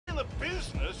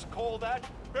business call that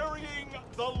burying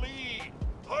the lead.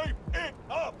 Type it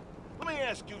up. Let me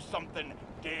ask you something,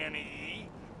 Dani.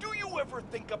 Do you ever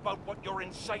think about what you're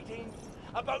inciting?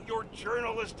 About your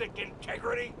journalistic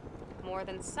integrity? More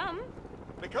than some.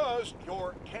 Because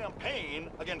your campaign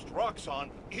against Roxxon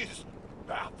is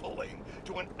baffling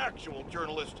to an actual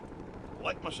journalist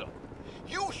like myself.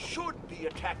 You should be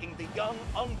attacking the young,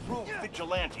 unproved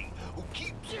vigilante who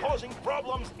keeps causing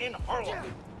problems in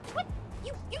Harlem. What?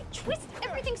 You twist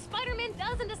everything Spider-Man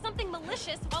does into something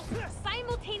malicious while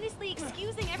simultaneously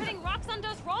excusing everything Roxxon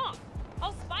does wrong.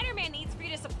 All Spider-Man needs for you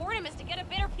to support him is to get a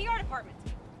better PR department.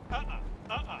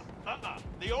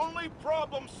 The only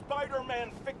problem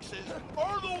Spider-Man fixes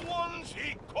are the ones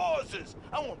he causes.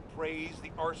 I won't praise the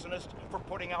arsonist for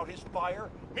putting out his fire.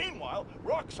 Meanwhile,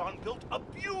 Roxxon built a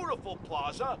beautiful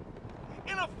plaza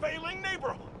in a failing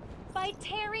neighborhood. By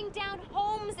tearing down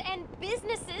homes and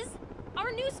businesses,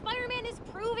 our new Spider-Man is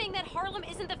proving that Harlem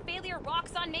isn't the failure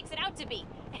Roxxon makes it out to be.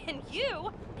 And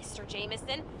you, Mr.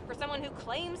 Jameson, for someone who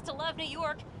claims to love New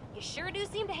York, you sure do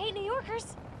seem to hate New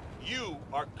Yorkers. You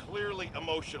are clearly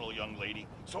emotional, young lady,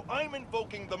 so I'm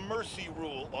invoking the mercy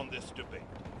rule on this debate.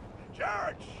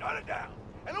 Jared, shut it down.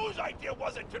 And whose idea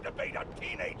was it to debate a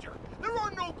teenager? There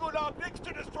are no good optics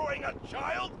to destroying a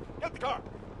child. Get the car.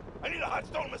 I need a hot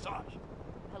stone massage.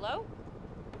 Hello?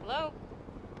 Hello?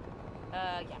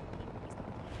 Yeah.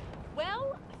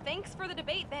 Well, thanks for the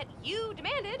debate that you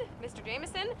demanded, Mr.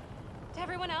 Jameson. To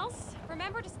everyone else,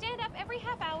 remember to stand up every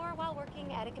half hour while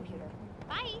working at a computer.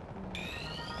 Bye!